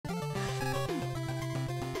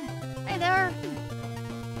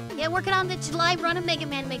Yeah, working on the July run of Mega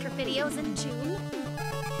Man Maker videos in June.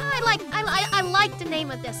 I like the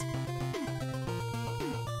name of this.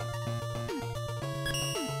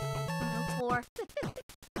 104.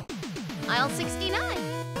 Aisle 69.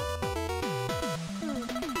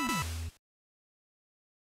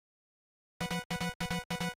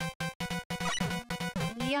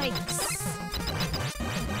 Yikes.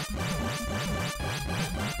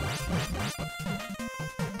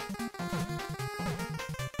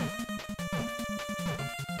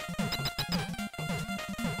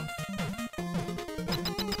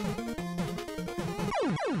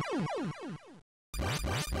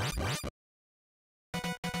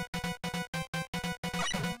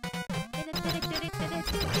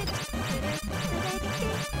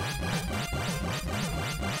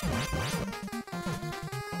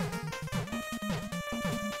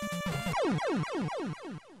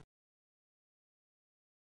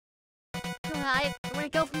 Where to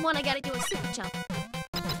go from one, I gotta do a super jump.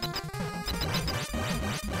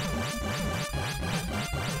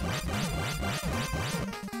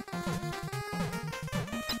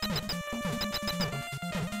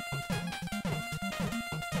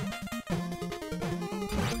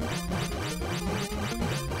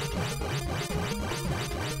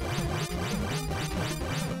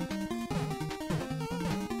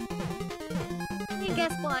 And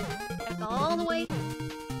guess what? Back all the way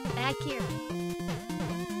back here.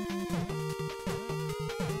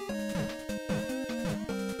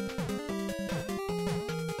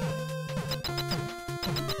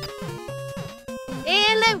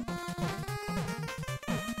 Hello!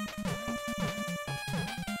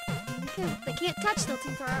 They can't touch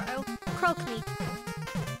Stilton for our croak meat.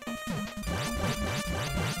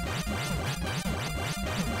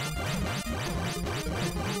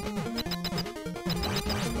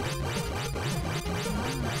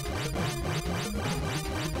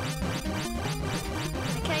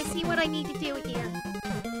 Okay, I see what I need to do here.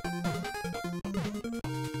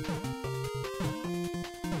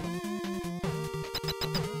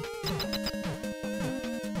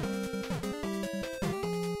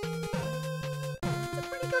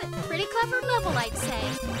 Pretty clever level, I'd say.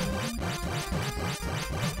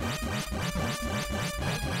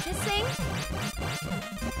 This thing?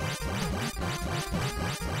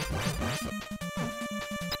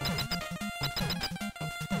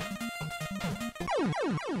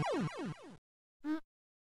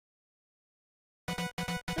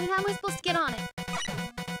 Then how am I supposed to get on it?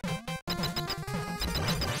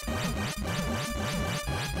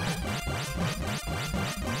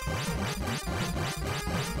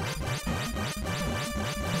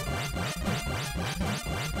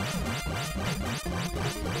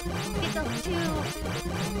 Get those two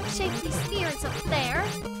shaky spheres up there.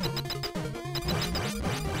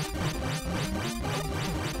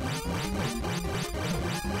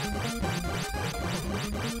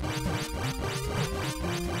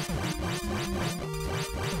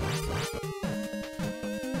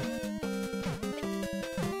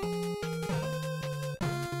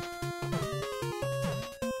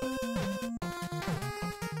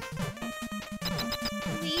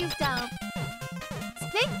 We used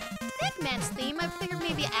Snake Man's theme. I figured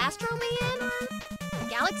maybe Astro Man or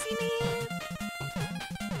Galaxy Man.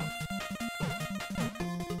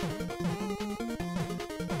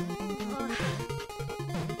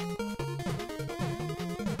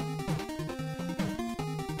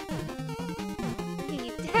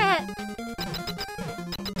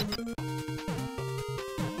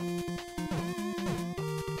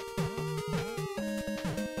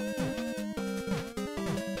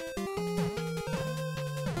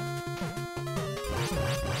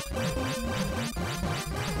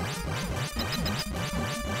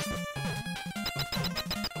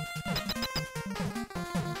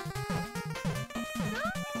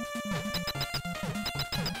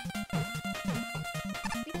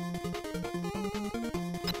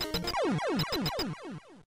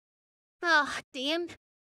 Oh, damn.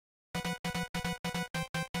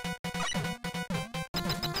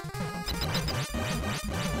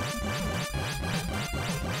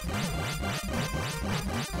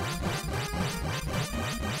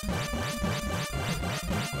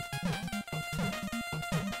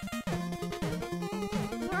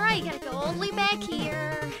 Alright, gotta go all the way back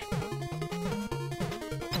here.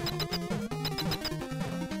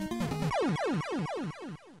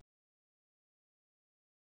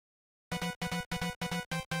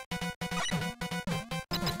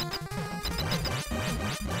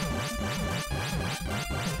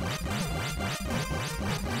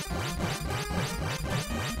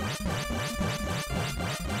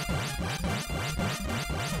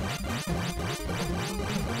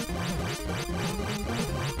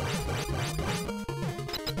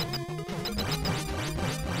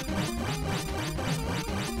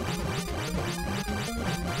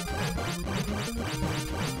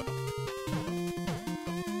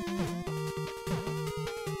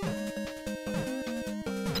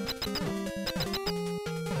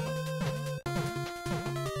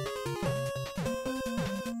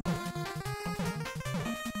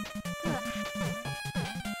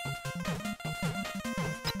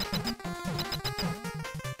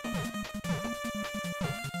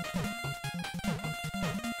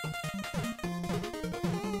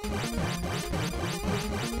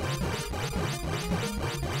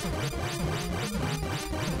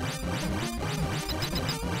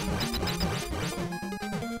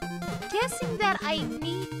 I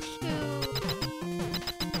need to...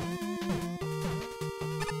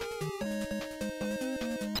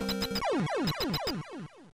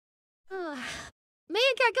 Maybe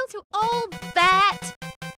I gotta go through all that.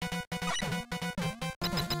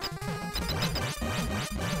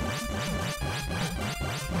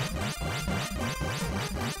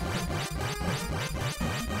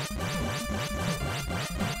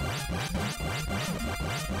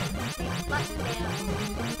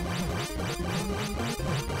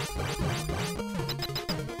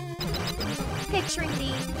 Picturing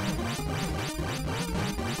the...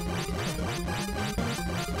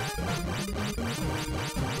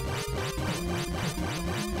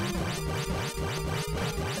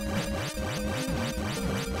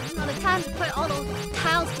 Well, the time to put all those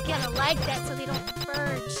tiles together like that so they don't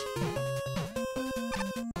merge.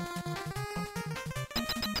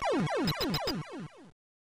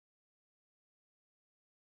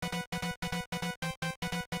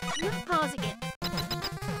 I'm gonna pause again.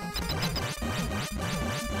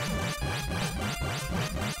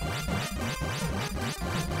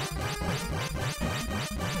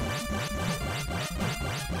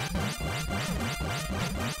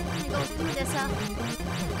 I'm gonna go through this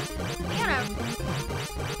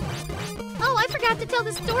Oh, I forgot to tell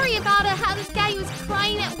the story about how this guy was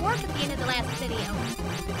crying at work at the end of the last video.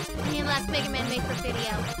 At the end of the last Mega Man Maker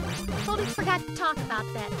video. Totally forgot to talk about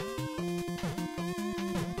that.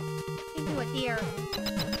 Into it here.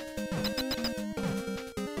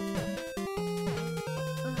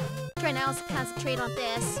 Trying to also concentrate on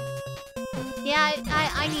this. Yeah,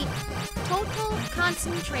 I need total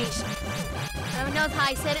concentration. I don't know how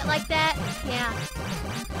I said it like that. Yeah.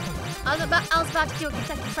 I was about to do a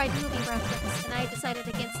Kentucky Fried Movie reference, and I decided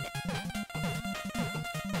against it.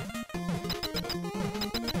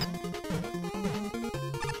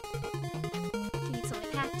 Okay, so I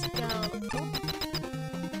have to go.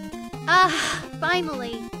 Ah,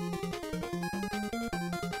 finally.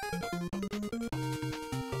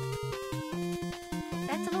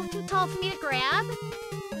 That's a little too tall for me to grab.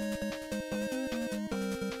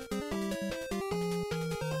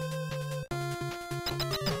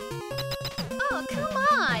 Oh, come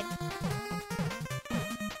on!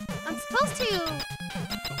 I'm supposed to...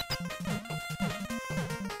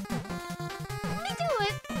 Let me do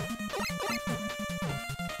it!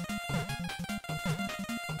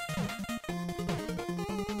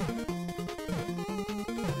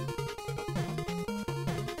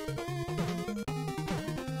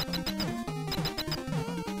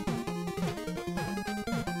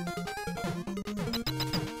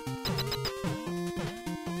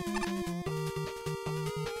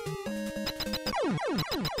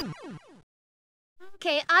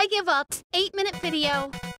 Okay, I give up. 8-minute video.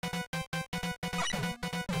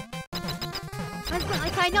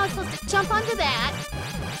 I know I'm supposed to jump onto that,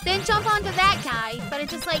 then jump onto that guy, but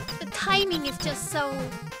it's just like, the timing is just so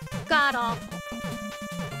god-awful.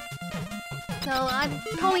 So I'm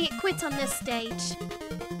calling it quits on this stage.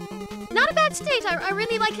 Not a bad stage, I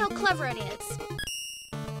really like how clever it is.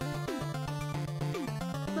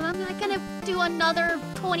 But I'm not gonna do another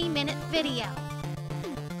 20-minute video.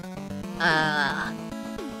 I'll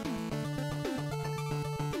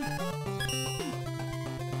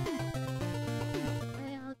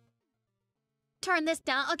turn this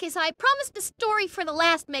down. Okay, so I promised a story for the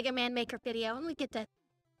last Mega Man Maker video. Let me get that.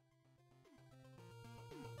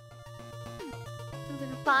 I'm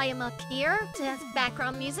gonna volume up here to have some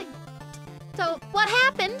background music. So what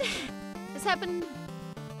happened? This happened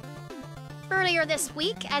earlier this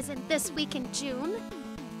week, as in this week in June.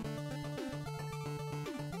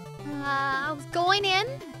 I was going in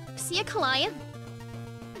to see a client,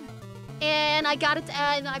 and I got it,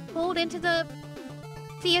 and I pulled into the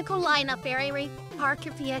vehicle lineup area where you park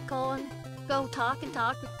your vehicle and go talk and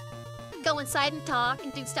talk, go inside and talk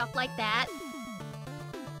and do stuff like that.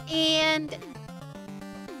 And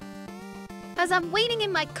as I'm waiting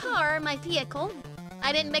in my car, my vehicle,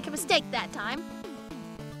 I didn't make a mistake that time.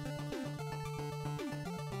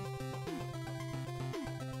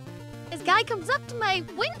 This guy comes up to my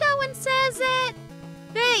window and says that,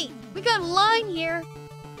 "Hey, we got a line here."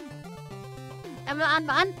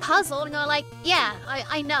 I'm puzzled and going like, "Yeah,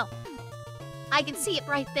 I know. I can see it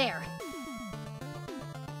right there.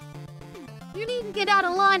 You need to get out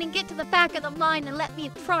of line and get to the back of the line and let me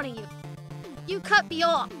in front of you. You cut me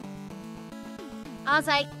off." I was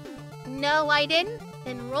like, "No, I didn't,"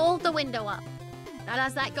 and rolled the window up. Now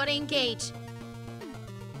that's not going to engage.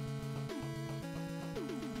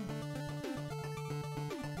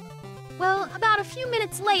 Well, about a few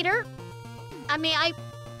minutes later, I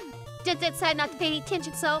did decide not to pay any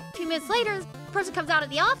attention, so a few minutes later, person comes out of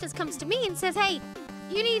the office, comes to me and says, hey,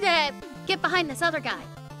 you need to get behind this other guy.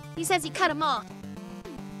 He says he cut him off.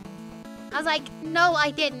 I was like, no,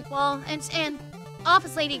 I didn't. Well, and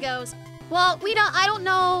office lady goes, well, I don't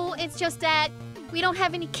know. It's just that we don't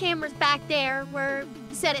have any cameras back there where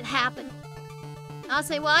you said it happened. I'll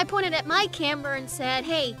say, well, I pointed at my camera and said,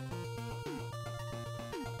 hey,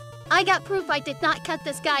 I got proof I did not cut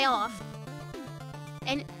this guy off.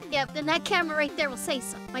 And yeah, then that camera right there will say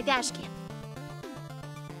so, my dash cam.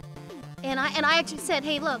 And I actually said,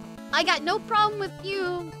 hey, look, I got no problem with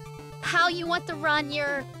you, how you want to run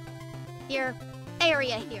your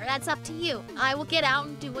area here. That's up to you. I will get out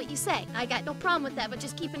and do what you say. I got no problem with that, but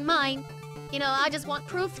just keep in mind, you know, I just want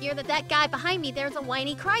proof here that that guy behind me, there's a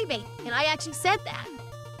whiny crybaby. And I actually said that.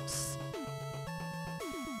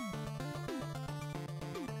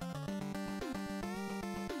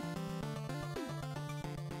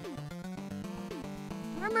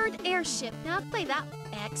 Armored airship. Now I'll play that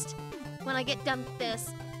next when I get done with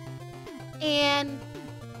this. And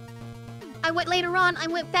I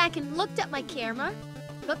went back and looked at my camera,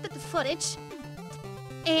 looked at the footage,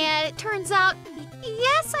 and it turns out,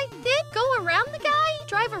 yes, I did go around the guy,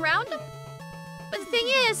 drive around him. But the thing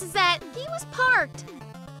is that he was parked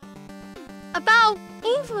about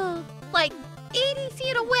over, like, 80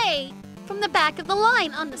 feet away from the back of the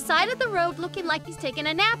line on the side of the road looking like he's taking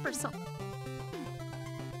a nap or something.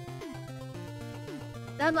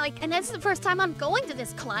 I'm like, and this is the first time I'm going to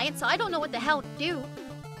this client, so I don't know what the hell to do.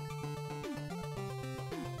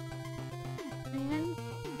 And,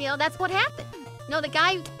 you know, that's what happened. You know, the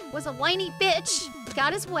guy was a whiny bitch,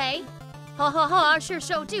 got his way. Ha ha ha, I sure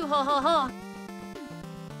show too, ha ha ha.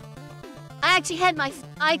 I actually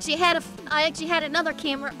had another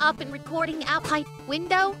camera up and recording out my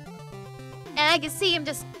window. And I could see him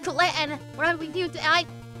just and what we do, I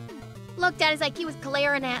looked at it like he was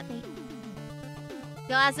glaring at me.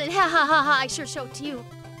 So I said, ha ha ha ha, I sure showed to you.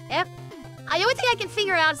 Yep. The only thing I can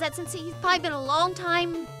figure out is that since he's probably been a long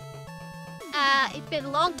time,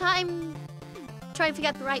 trying to figure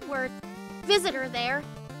out the right word, visitor there.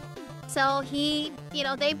 So he, you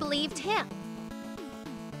know, they believed him.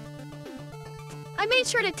 I made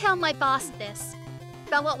sure to tell my boss this,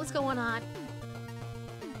 about what was going on.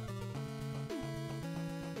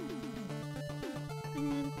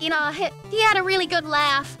 And, you know, he had a really good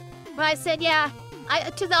laugh. When I said, yeah,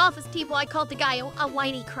 to the office people, I called the guy a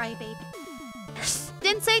whiny crybaby.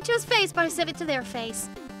 Didn't say it to his face, but I said it to their face.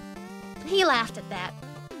 He laughed at that.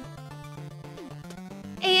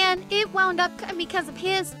 And it wound up, because of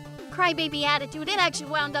his crybaby attitude, it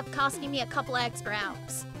actually wound up costing me a couple extra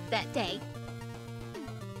hours that day.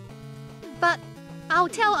 But I'll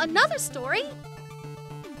tell another story.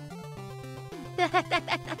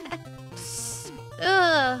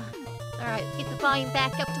 Ugh. Alright, get the volume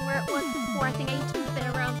back up to where it was before. I think I need to keep it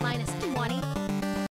around -2.